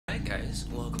guys,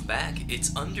 welcome back.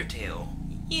 It's Undertale.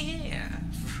 Yeah!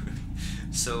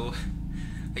 So,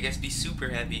 I guess be super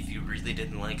happy if you really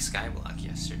didn't like Skyblock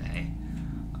yesterday.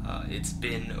 It's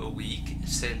been a week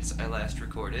since I last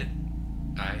recorded.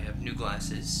 I have new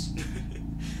glasses.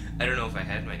 I don't know if I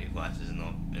had my new glasses in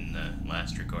the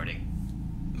last recording.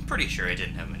 I'm pretty sure I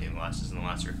didn't have my new glasses in the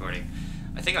last recording.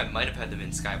 I think I might have had them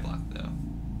in Skyblock, though.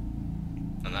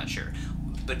 I'm not sure.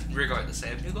 But regardless, I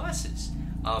have new glasses.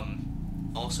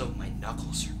 Also, my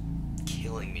knuckles are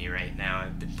killing me right now.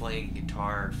 I've been playing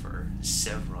guitar for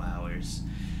several hours.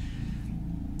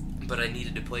 But I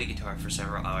needed to play guitar for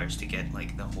several hours to get,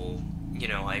 like, the whole,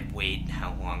 I wait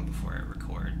how long before I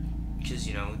record. Because,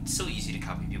 it's so easy to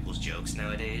copy people's jokes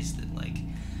nowadays that, like,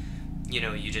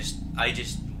 I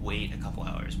just wait a couple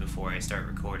hours before I start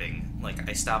recording. Like,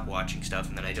 I stop watching stuff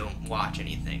and then I don't watch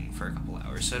anything for a couple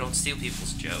hours, so I don't steal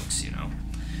people's jokes,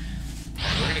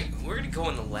 We're gonna go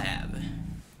in the lab.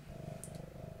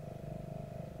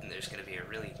 And there's gonna be a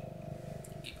really...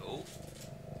 Oh,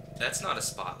 that's not a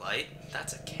spotlight,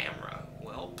 that's a camera.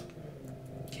 Well,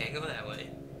 can't go that way.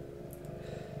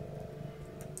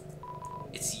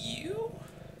 It's you?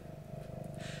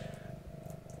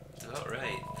 That's about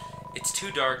right. It's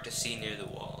too dark to see near the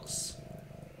walls.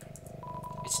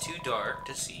 It's too dark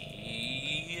to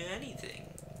see anything.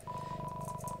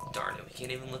 Darn it, we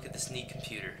can't even look at this neat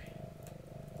computer.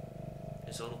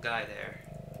 There's a little guy there.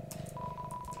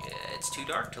 Yeah, it's too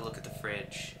dark to look at the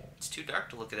fridge. It's too dark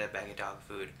to look at that bag of dog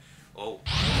food. Oh.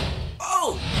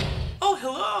 Oh! Oh,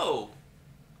 hello!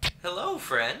 Hello,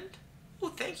 friend. Oh,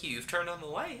 thank you. You've turned on the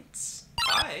lights.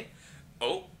 Hi.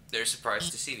 Oh, they're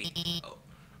surprised to see me.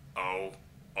 Oh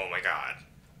my god.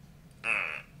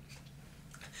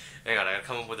 Hang on, I gotta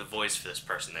come up with a voice for this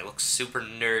person. They look super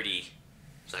nerdy.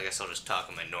 So I guess I'll just talk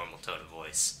in my normal tone of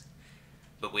voice.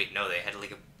 But wait, no, they had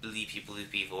like a bleepy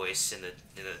bloopy voice in the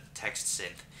text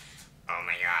synth. Oh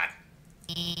my god.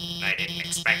 I didn't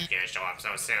expect you to show up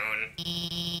so soon.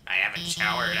 I haven't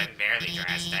showered, I'm barely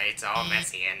dressed, it's all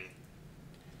messy and...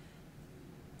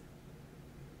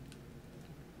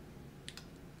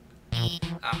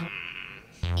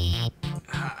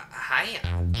 Hi,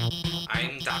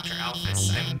 I'm Dr.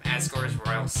 Alphys. I'm Asgore's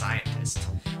royal scientist.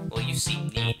 Well, you seem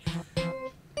neat.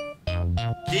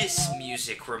 This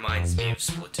music reminds me of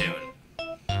Splatoon.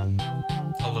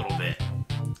 A little bit.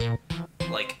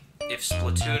 Like, if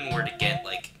Splatoon were to get,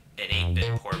 like, an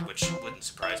 8-bit port, which wouldn't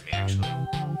surprise me, actually.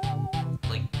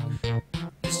 Like,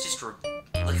 this just, the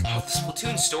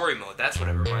Splatoon story mode, that's what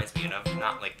it reminds me of,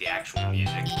 not, like, the actual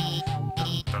music.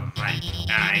 But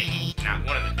I'm not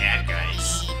one of the bad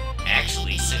guys.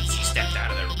 Actually, since you stepped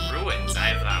out of the ruins,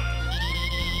 I've,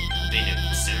 been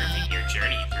observing your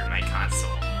journey through my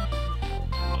console.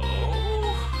 Oh,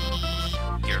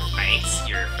 your fights,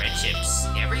 your friendships,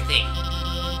 everything.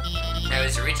 I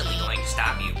was originally going to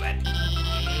stop you, but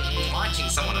watching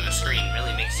someone on the screen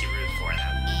really makes you root for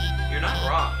them. You're not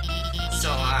wrong. So,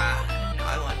 now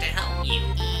I want to help you.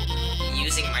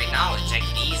 Using my knowledge, I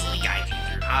can easily guide you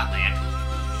through Hotland.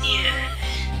 Yeah.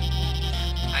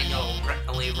 I know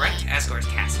only right to Asgore's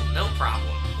castle, no problem.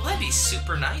 Well, that'd be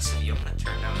super nice of you. I'm gonna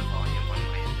turn down the volume on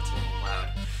my end, it's a little loud.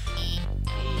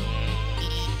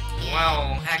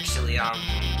 Well, actually,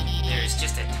 there's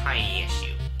just a tiny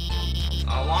issue.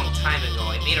 A long time ago,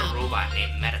 I made a robot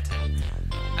named Mettaton.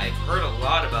 I've heard a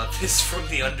lot about this from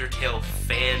the Undertale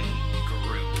fan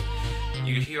group.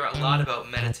 You hear a lot about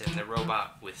Mettaton, the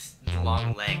robot with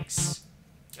long legs.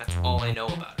 That's all I know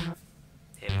about her.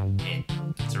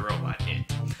 It's a robot,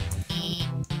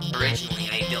 Originally,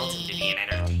 I built him to be an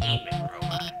entertainment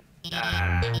robot.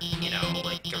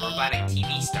 Like a robotic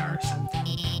TV star or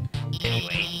something.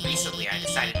 Anyway, recently I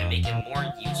decided to make him more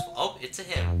useful. Oh, it's a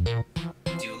him.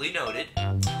 Duly noted.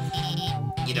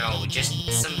 Just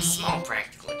some small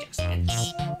practical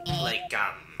adjustments. Like,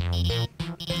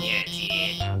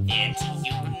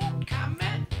 anti-human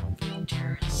combat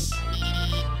features.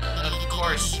 Of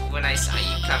course, when I saw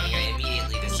you coming, I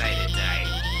immediately decided I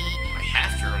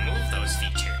have to remove those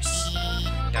features.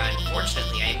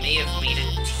 Unfortunately, I may have made a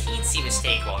teensy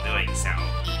mistake while doing so.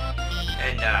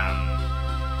 And,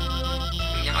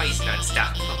 now he's an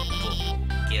unstoppable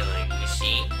killing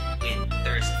machine with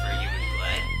thirst for human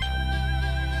blood.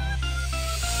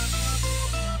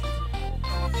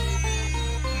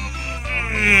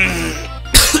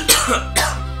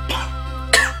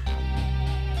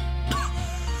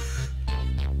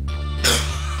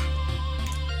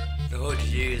 Oh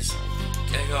jeez.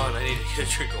 Hang on, I need to get a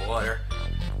drink of water.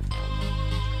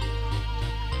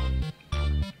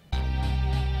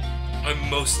 I'm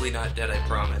mostly not dead, I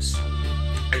promise.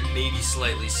 I may be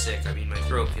slightly sick. I mean, my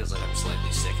throat feels like I'm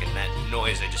slightly sick, and that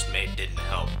noise I just made didn't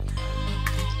help.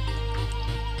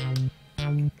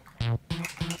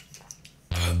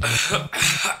 Yeah,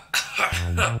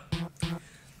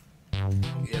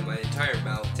 my entire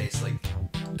mouth tastes like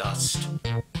dust.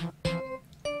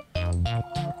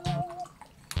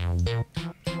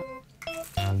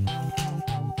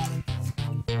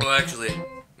 Well, actually,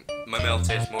 my mouth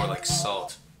tastes more like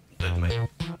salt, but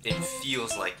it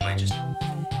feels like just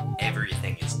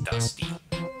everything is dusty,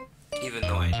 even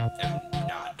though I am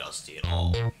not dusty at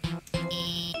all.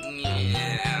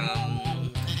 Yeah,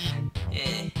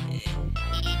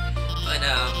 but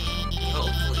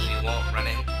hopefully we won't run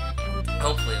in.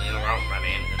 Hopefully we won't run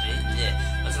in.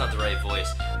 That's not the right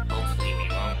voice. Hopefully we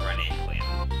won't run into him.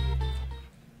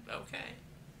 Okay.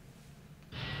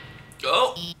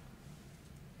 Oh!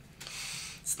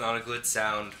 It's not a good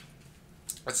sound.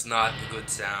 It's not a good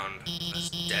sound.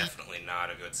 It's definitely not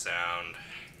a good sound.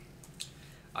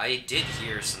 I did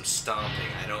hear some stomping.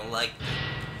 I don't like that.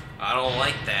 I don't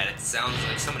like that. It sounds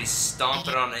like somebody's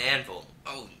stomping on an anvil.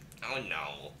 Oh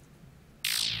no.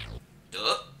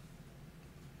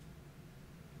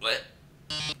 What?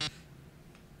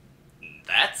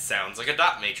 That sounds like a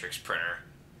dot matrix printer.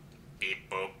 Beep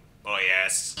boop. Oh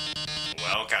yes.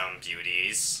 Welcome,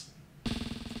 beauties.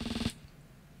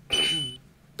 To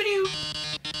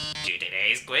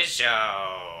today's quiz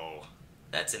show.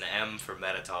 That's an M for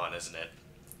Mettaton, isn't it?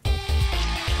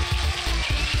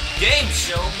 Game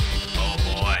show. Oh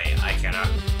boy, I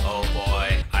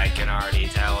can already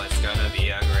tell it's gonna be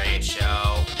a great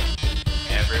show.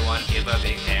 Everyone give a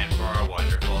big hand for our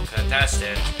wonderful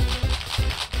contestant.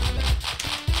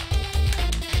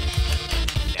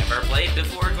 Never played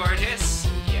before, gorgeous?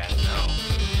 Yeah,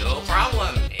 no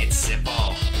problem. It's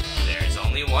simple. There's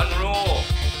only one rule.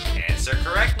 Answer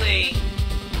correctly.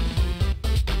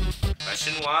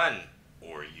 Question 1.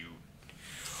 Or you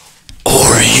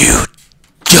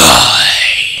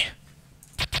die.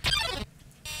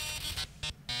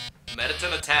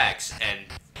 Mettaton attacks and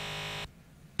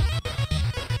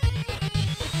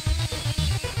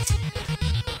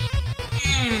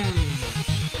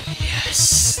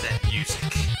yes, that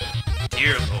music.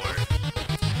 Dear Lord.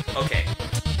 Okay,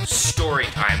 story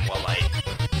time while I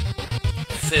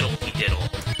fiddle-de-diddle.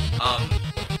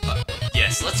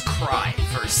 Yes, let's cry,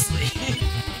 firstly.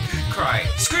 Cry.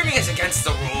 Screaming is against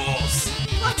the rules.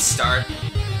 Let's start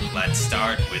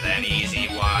with an easy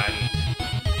one.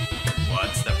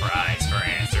 What's the prize for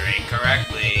answering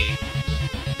correctly?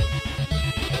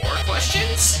 More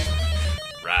questions?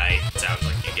 Right, sounds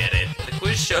like you get it. The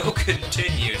quiz show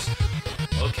continues.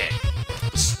 Okay,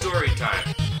 story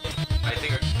time. I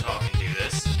think I can talk and do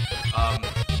this.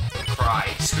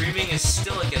 Cry. Screaming is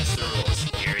still against the rules.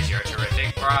 Here's your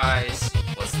terrific prize.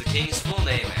 What's the king's full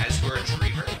name as you're a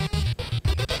dreamer?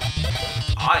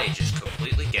 I just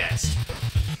completely guessed.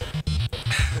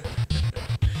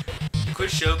 The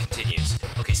quiz show continues.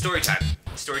 Okay, story time.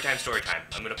 Story time.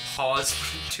 I'm gonna pause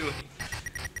doing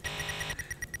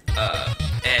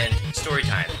and story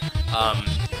time.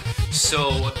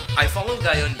 So I follow a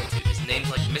guy on YouTube. His name's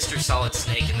like Mr. Solid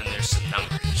Snake, and then there's some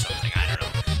numbers or something. I don't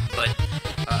know. But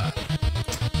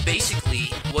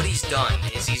basically, what he's done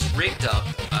is he's rigged up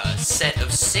a set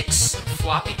of 6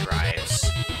 floppy drives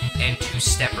and 2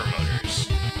 stepper motors.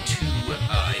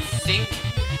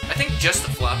 I think just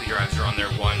the floppy drives are on their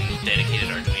one dedicated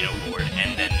Arduino board,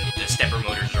 and then the stepper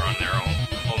motors are on their own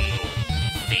little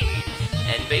thing.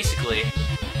 And basically,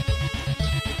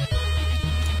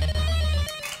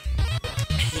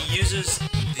 he uses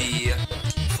the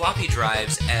floppy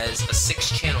drives as a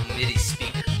 6-channel MIDI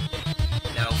speaker.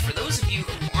 Now, for those of you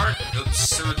who aren't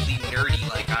absurdly nerdy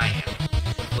like I am,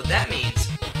 what that means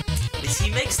is he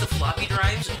makes the floppy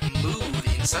drives move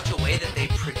in such a way that they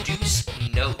produce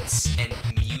notes and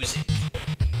music.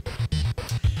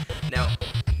 Now,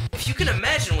 if you can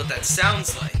imagine what that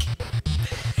sounds like,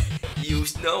 you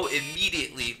know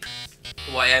immediately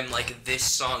why I'm like, this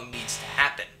song needs to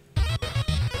happen.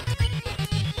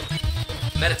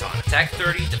 Mettaton, attack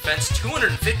 30, defense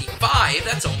 255,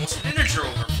 that's almost an integer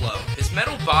overflow. His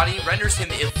metal body renders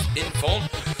him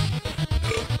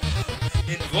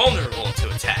invulnerable to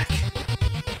attack.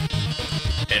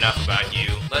 Enough about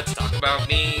you, let's talk about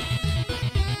me.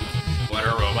 What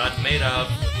are robots made of?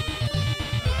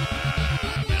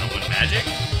 Metal and magic?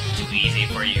 Too easy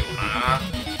for you, huh?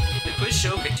 The quiz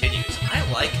show continues. I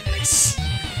like this.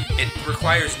 It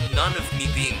requires none of me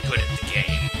being good at the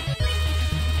game.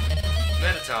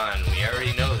 Mettaton, we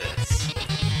already know this.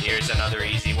 Here's another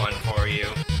easy one for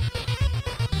you.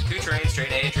 2 trains,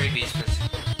 train A, train B.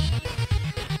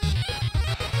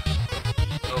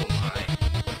 Oh my.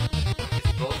 If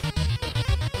both...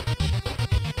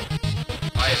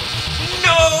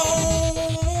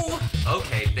 No!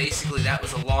 Okay, basically that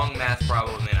was a long math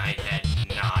problem and I had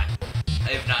not...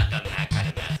 I have not done that kind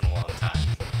of math in a long time.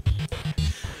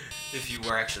 If you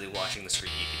were actually watching the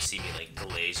screen, you could see me like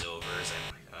glaze over as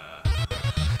I'm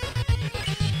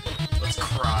like, let's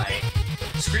cry.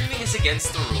 Screaming is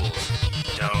against the rules.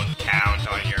 Don't count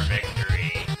on your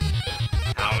victory.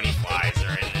 How many flies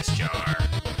are in this jar?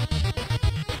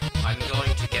 I'm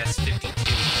going to guess 52.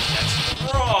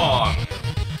 That's wrong!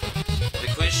 The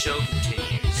quiz show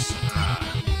continues.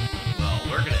 Well,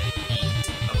 we're gonna eat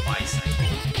a bicycle.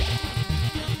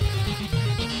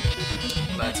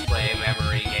 Let's play a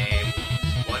memory game.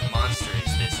 What monster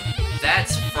is this?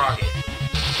 That's Frogget.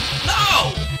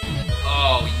 No!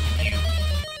 Oh,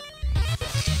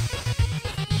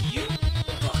 you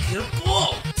bucket of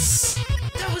bolts!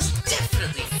 That was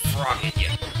definitely Frogget, you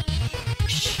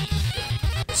sheep.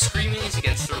 Screaming is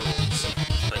against the rules,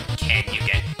 but can you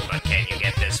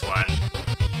get this one?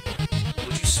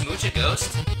 Would you smooch a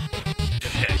ghost?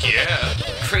 Yeah.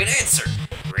 Great answer.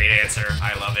 Great answer.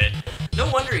 I love it. No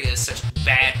wonder he has such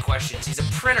bad questions. He's a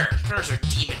printer. Printers are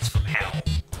demons from hell.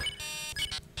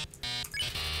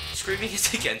 Screaming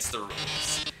is against the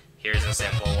rules. Here's a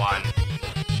simple one.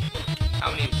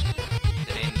 How many...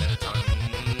 The name Mettaton...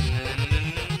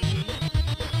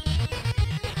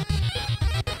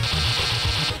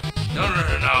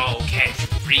 No. Can't you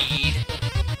read?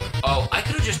 Oh, I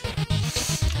could've just...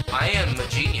 I am a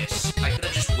genius. I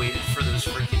could've just waited for those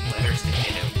freaking letters to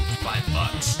hit him $5.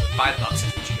 $5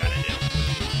 is what you gotta do.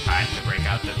 Time to break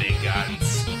out the big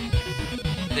guns.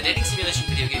 The dating simulation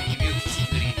video game Mew Kissy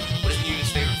Cootie. What is Mew's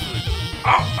favorite food?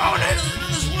 Oh, and I know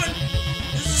this one!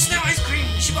 This is snail ice cream!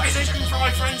 She buys ice cream for all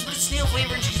my friends, but it's snail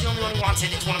flavor and she's the only one who wants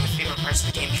it. It's one of my favorite parts of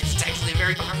the game because it's actually a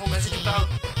very powerful message about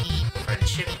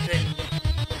friendship and...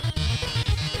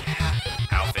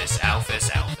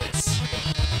 Alphys.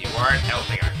 You aren't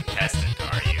helping our contestant,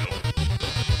 are you?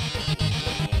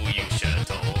 Ooh, you should have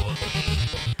told me.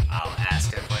 I'll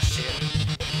ask a question.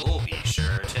 You'll be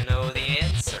sure to know the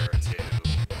answer to.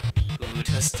 Who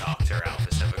does Dr.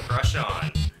 Alphys have a crush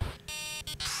on?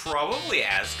 Probably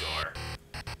Asgore.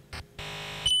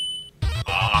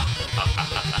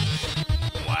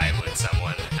 Why would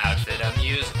someone outfit an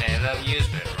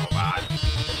amusement robot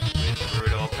with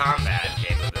brutal combat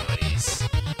capabilities?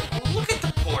 Oh, look at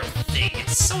the poor thing.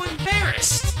 It's so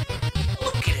embarrassed.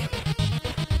 Look at him.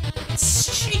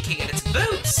 It's shaking in its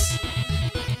boots.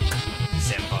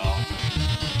 Simple.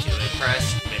 To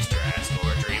impress Mr.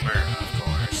 Asgore Dreamer, of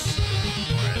course.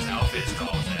 Or as Alphys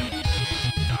calls him,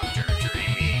 Dr.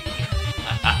 Dreamy.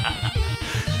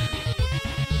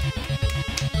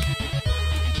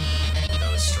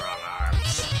 Those strong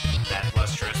arms. That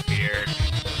lustrous beard.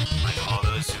 Like all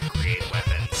those who create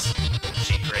weapons.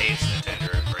 She craves the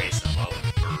tender embrace of a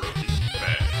burly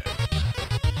man.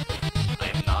 I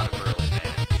am not a burly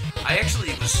man. I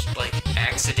actually was, like,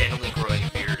 accidentally growing a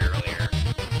beard earlier.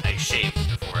 I shaved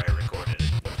before I recorded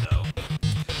it, though.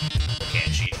 Can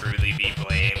she truly be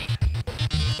blamed?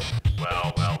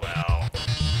 Well.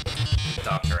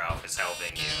 Dr. Alph is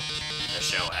helping you. The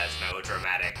show has no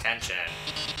dramatic tension.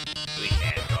 We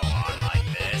can't go on like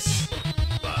this.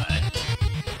 But,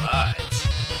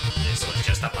 this was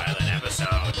just a pilot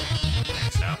episode.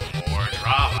 Next up, more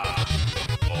drama,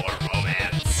 more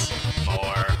romance,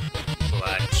 more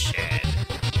bloodshed.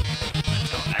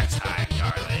 Until next time,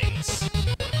 darlings.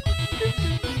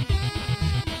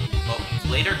 Oh,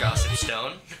 later, Gossip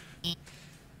Stone.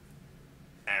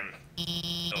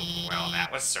 Well,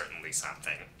 that was certainly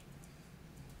something.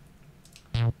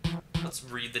 Let's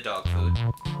read the dog food.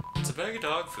 It's a bag of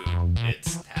dog food.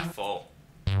 It's half full.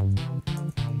 To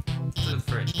the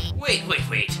fridge. Wait.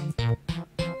 Wait,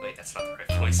 that's not the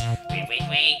right voice.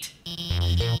 Wait.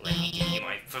 Let me give you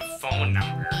my phone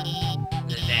number.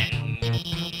 Then,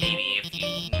 maybe if you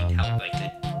need help, I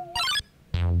could...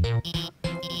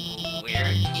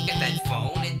 Where'd you get that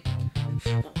phone?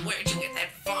 Where'd you get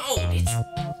that phone? It's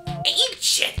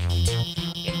ancient!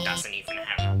 It doesn't even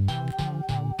have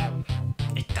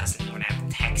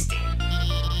texting.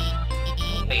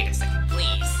 Wait a second,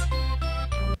 please.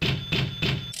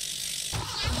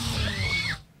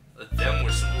 Them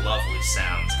were some lovely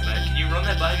sounds. Can you run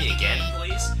that by me again,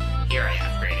 please? Here, I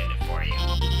upgraded it for you.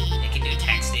 It can do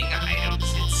texting,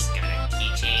 items, it's got a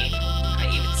keychain. I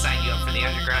even signed you up for the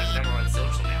Underground's #1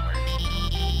 social network.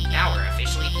 Now we're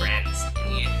officially friends.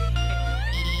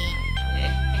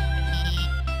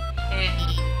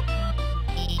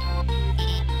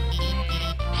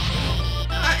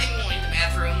 I'm going to the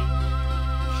bathroom.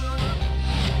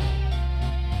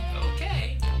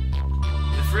 Okay.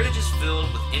 The fridge is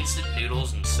filled with instant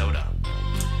noodles and soda.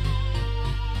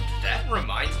 That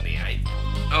reminds me,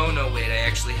 Oh no, wait, I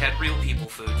actually had real people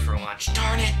food for lunch.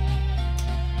 Darn it!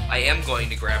 I am going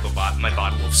to grab my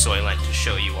bottle of Soylent to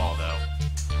show you all, though.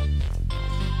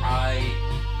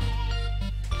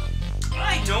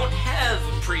 I don't have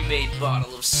a pre-made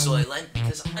bottle of Soylent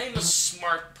because I'm a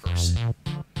smart person.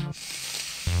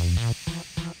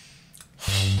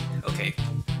 Okay.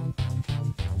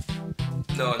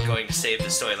 No, I'm going to save the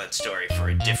Soylent story for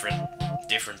a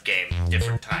different game,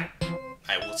 different time.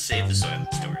 I will save the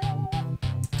Soylent story.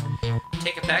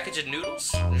 Take a package of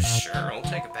noodles? Sure, I'll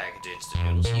take a package of instant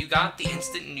noodles. You got the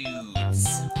instant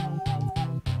nudes.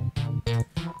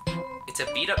 It's a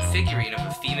beat-up figurine of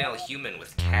a female human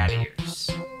with cat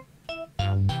ears.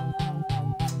 I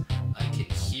can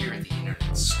hear the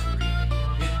internet screaming.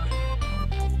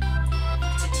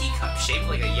 It's a teacup shaped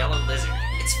like a yellow lizard.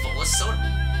 It's full of soda.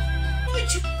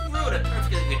 But you wrote a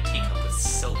perfectly good teacup with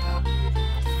soda.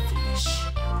 Foolish.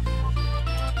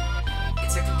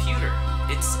 It's a computer.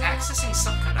 It's accessing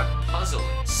some kind of puzzle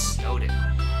in Snowden.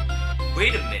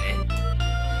 Wait a minute.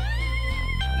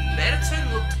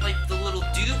 Mettaton looked like the little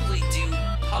doobly-doo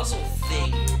puzzle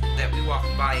thing that we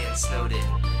walked by in Snowden.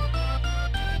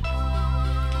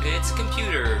 It's a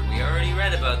computer. We already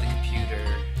read about the computer.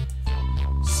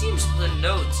 Seem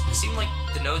like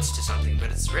the notes to something, but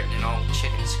it's written in all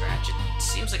chicken scratch. It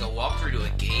seems like a walkthrough to a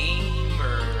game,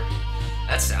 or...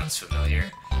 That sounds familiar.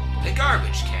 A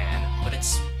garbage can, but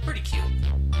it's pretty cute.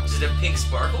 Does it have pink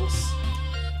sparkles?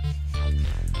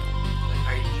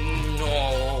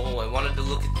 No, I wanted to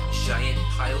look at the giant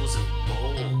piles of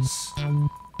bowls.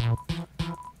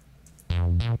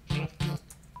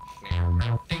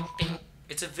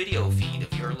 It's a video feed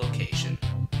of your location.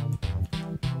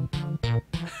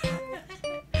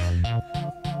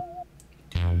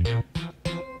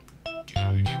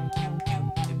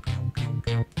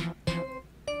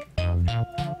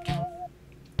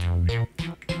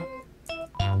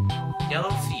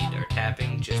 Yellow feet are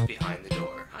tapping just behind the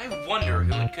door. I wonder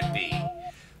who it could be.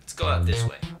 Let's go out this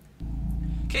way.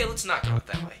 Okay, let's not go out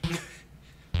that way.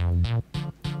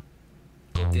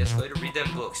 Go up the escalator, read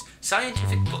them books.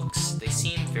 Scientific books. They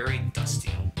seem very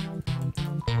dusty.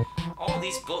 All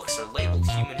these books are labeled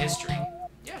human history.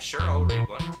 Yeah, sure, I'll read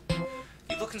one.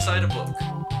 You look inside a book.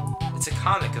 It's a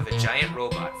comic of a giant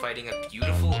robot fighting a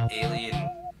beautiful alien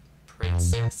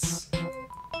princess.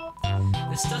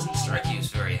 This doesn't strike you as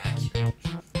very accurate.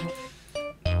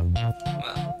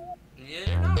 Well,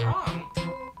 you're not wrong.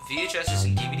 VHSs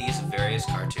and DVDs of various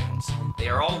cartoons. They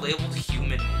are all labeled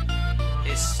human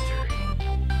history.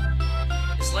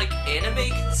 Is like anime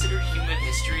considered human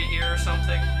history here or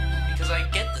something? Because I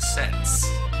get the sense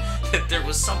that there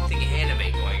was something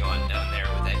anime going on down there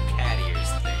with that cat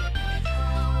ears thing.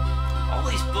 All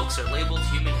these books are labeled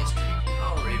human history.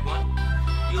 I'll read one.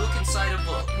 You look inside a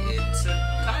book. It's a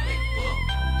comic book.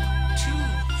 Two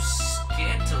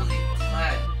scantily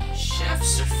clad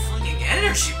chefs are flinging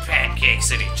energy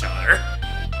pancakes at each other.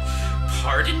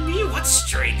 Pardon me, what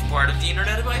strange part of the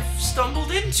internet have I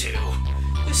stumbled into?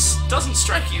 This doesn't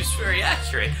strike you as very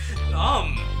accurate.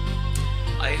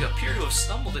 I appear to have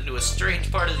stumbled into a strange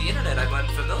part of the internet I'm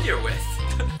unfamiliar with.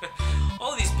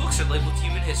 All these books are labeled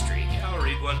human history. I'll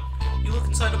read one. You look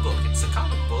inside a book. It's a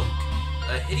comic book.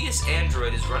 A hideous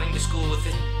android is running to school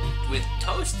with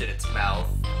toast in its mouth.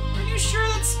 Are you sure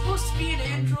that's supposed to be an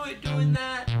android doing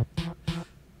that?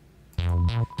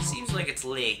 Seems like it's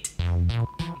late.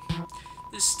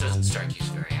 This doesn't strike you as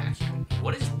very accurate.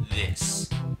 What is this?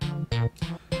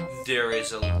 There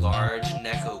is a large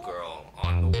Neko girl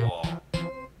on the wall.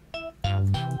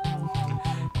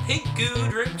 Pink goo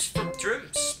drinks from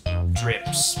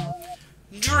Drimps.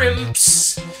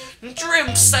 Drimps!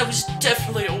 That was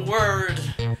definitely a word.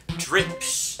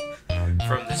 Drips.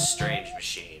 From this strange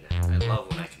machine. I love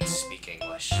when I can speak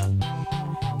English.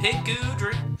 Pink goo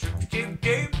drip.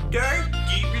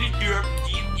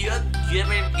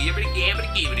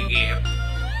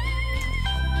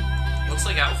 Looks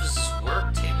like Alphys'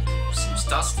 work table seems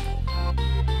dusty.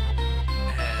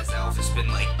 Has Alphys been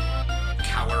like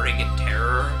cowering in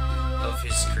terror of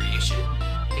his creation?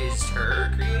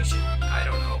 Her creation? I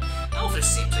don't know. Alphys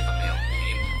seems like a male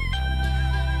name.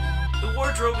 The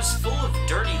wardrobe is full of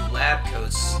dirty lab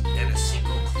coats and a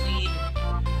single clean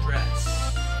dress.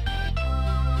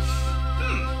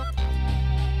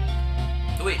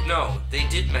 Wait, no. They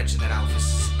did mention that Alphys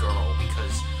is a girl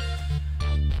because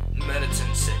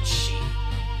Mettaton said she.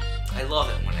 I love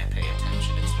it when I pay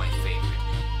attention. It's my favorite.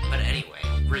 But anyway,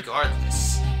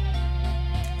 regardless,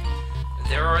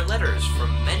 there are letters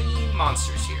from many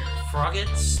monsters here. Frogget,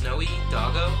 Snowy,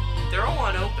 Doggo, they're all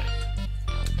unopened.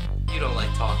 You don't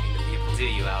like talking to people, do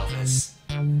you, Alphys?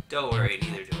 Don't worry,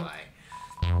 neither do I.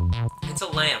 It's a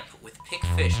lamp with pink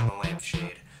fish on the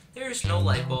lampshade. There's no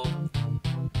light bulb.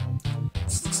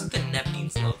 This looks with the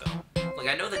NetBeans logo? Like,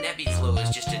 I know the NetBeans logo is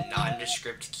just a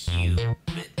nondescript cube,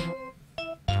 but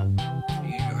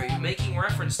are you making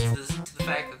reference to the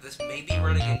fact that this may be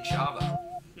running in Java?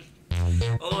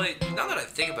 Although, now that I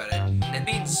think about it,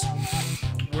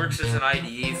 NetBeans works as an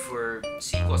IDE for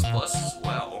C++ as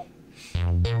well.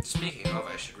 Speaking of,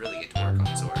 I should really get to work on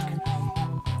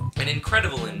Zork. An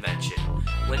incredible invention.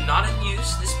 When not in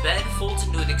use, this bed folds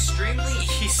into an extremely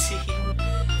easy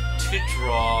to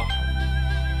draw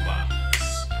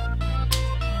box.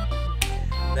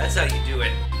 That's how you do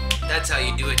it. That's how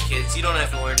you do it, kids. You don't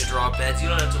have to learn to draw beds. You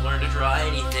don't have to learn to draw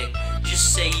anything.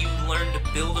 Just say you learn to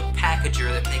build a packager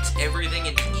that makes everything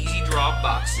into easy draw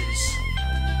boxes.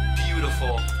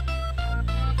 Beautiful.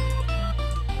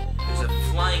 There's a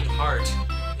flying heart.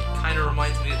 It kind of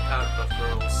reminds me of Powerpuff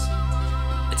Girls.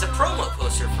 It's a promo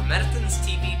poster for Mettaton's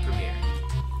TV premiere.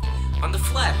 On the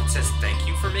flap, it says, "Thank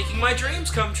you for making my dreams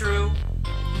come true."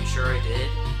 You sure I did?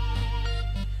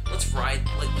 Let's ride,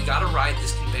 like, we gotta ride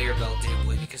this conveyor belt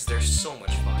deeply because they're so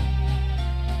much fun.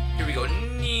 Here we go.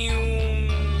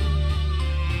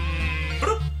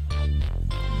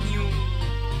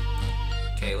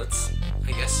 Okay, let's,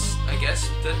 I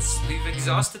guess we've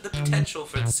exhausted the potential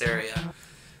for this area.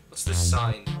 What's this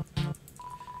sign?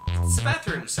 It's a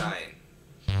bathroom sign.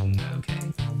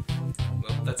 Okay.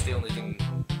 Well, that's the only thing.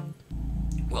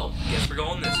 Well, guess we're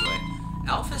going this way.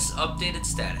 Alpha's updated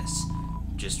status.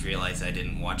 Just realized I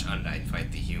didn't watch Undyne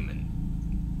fight the human.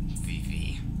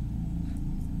 VV.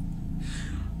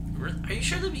 Are you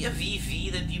sure there'd be a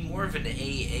VV? That'd be more of an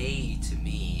AA to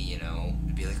me, you know?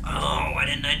 It'd be like, oh, why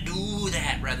didn't I do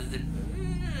that? Rather than,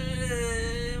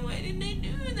 why didn't I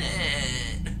do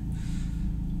that?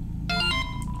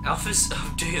 Alpha's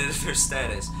updated their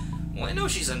status. Well, I know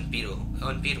she's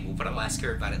unbeatable, but I'll ask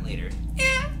her about it later.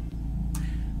 Yeah.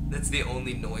 That's the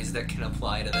only noise that can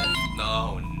apply to that.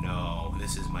 Oh no,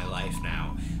 this is my life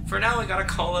now. For now, I gotta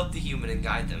call out the human and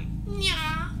guide them.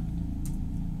 Yeah.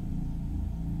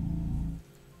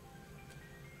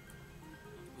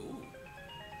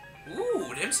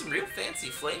 Ooh, there's some real fancy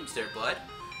flames there, bud.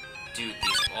 Dude,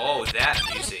 oh, that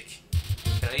music.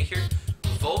 Can I hear?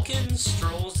 Vulcan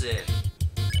strolls in.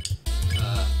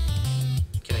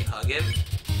 Can I hug him?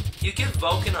 You give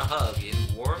Vulcan a hug, it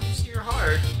warms your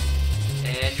heart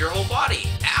and your whole body.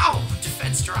 Ow!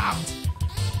 Defense dropped.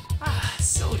 Ah,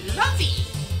 so lovey.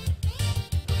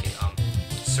 Okay,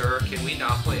 sir, can we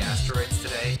not play asteroids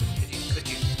today? Could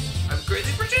you? I'm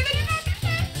greatly pretending you're not doing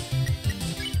that.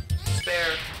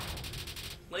 Spare.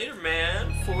 Later,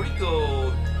 man. 40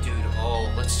 gold. Dude,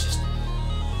 oh, let's just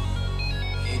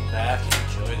lean back and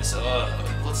enjoy this.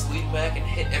 Let's lean back and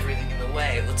hit everything in the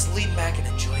way. Let's lean back and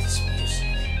enjoy this music.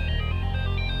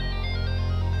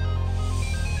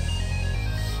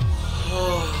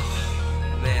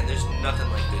 Oh, man, there's nothing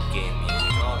like good game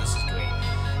music. Oh, this is great.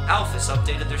 Alphys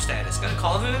updated their status. Gonna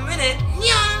call him in a minute.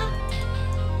 Yeah.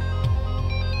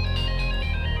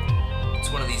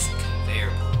 It's one of these conveyor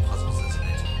belt puzzles, isn't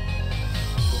it?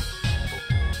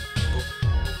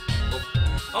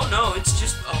 Oh no, it's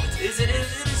just. Oh, it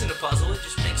isn't a puzzle. It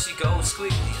just makes you go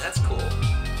squiggly. That's cool.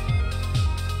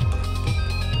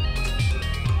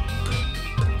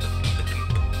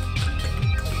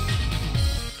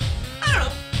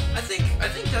 I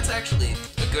think that's actually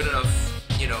a good enough,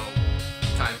 you know,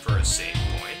 time for a save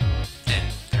point,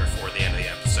 and therefore the end of the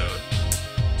episode.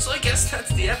 So I guess that's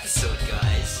the episode,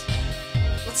 guys.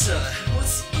 Let's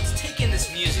take in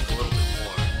this music a little bit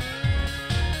more.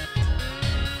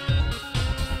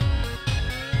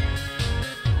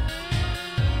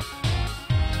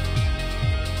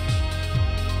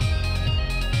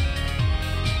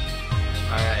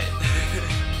 All right.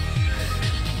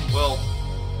 Well.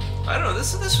 I don't know,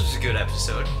 this was a good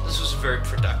episode. This was a very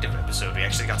productive episode. We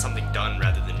actually got something done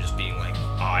rather than just being like,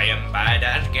 I am bad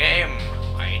at game.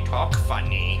 I talk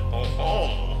funny. Ho ho.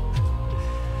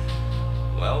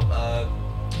 Well,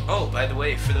 oh, by the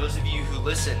way, for those of you who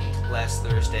listened last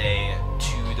Thursday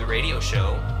to the radio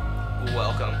show,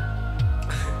 welcome.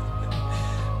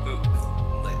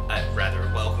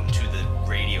 Rather, welcome to the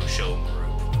radio show group.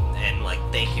 And, like,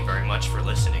 thank you very much for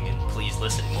listening, and please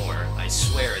listen more. I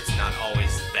swear it's not always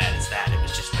as bad as that. It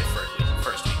was just my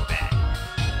first week back.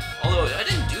 Although, I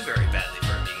didn't do very badly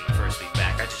for it being my first week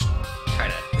back. I just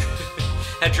kind of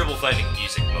had trouble finding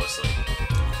music, mostly.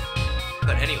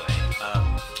 But anyway,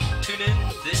 tune in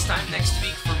this time next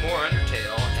week for more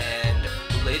Undertale,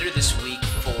 and later this week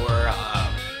for,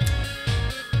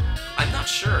 I'm not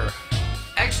sure.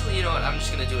 Actually, you know what, I'm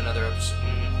just gonna do another episode.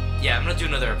 Yeah, I'm gonna do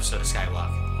another episode of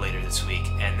Skywalk later this week,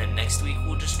 and then next week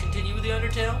we'll just continue with the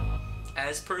Undertale,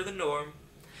 as per the norm.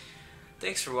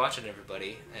 Thanks for watching,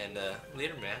 everybody, and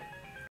later, man.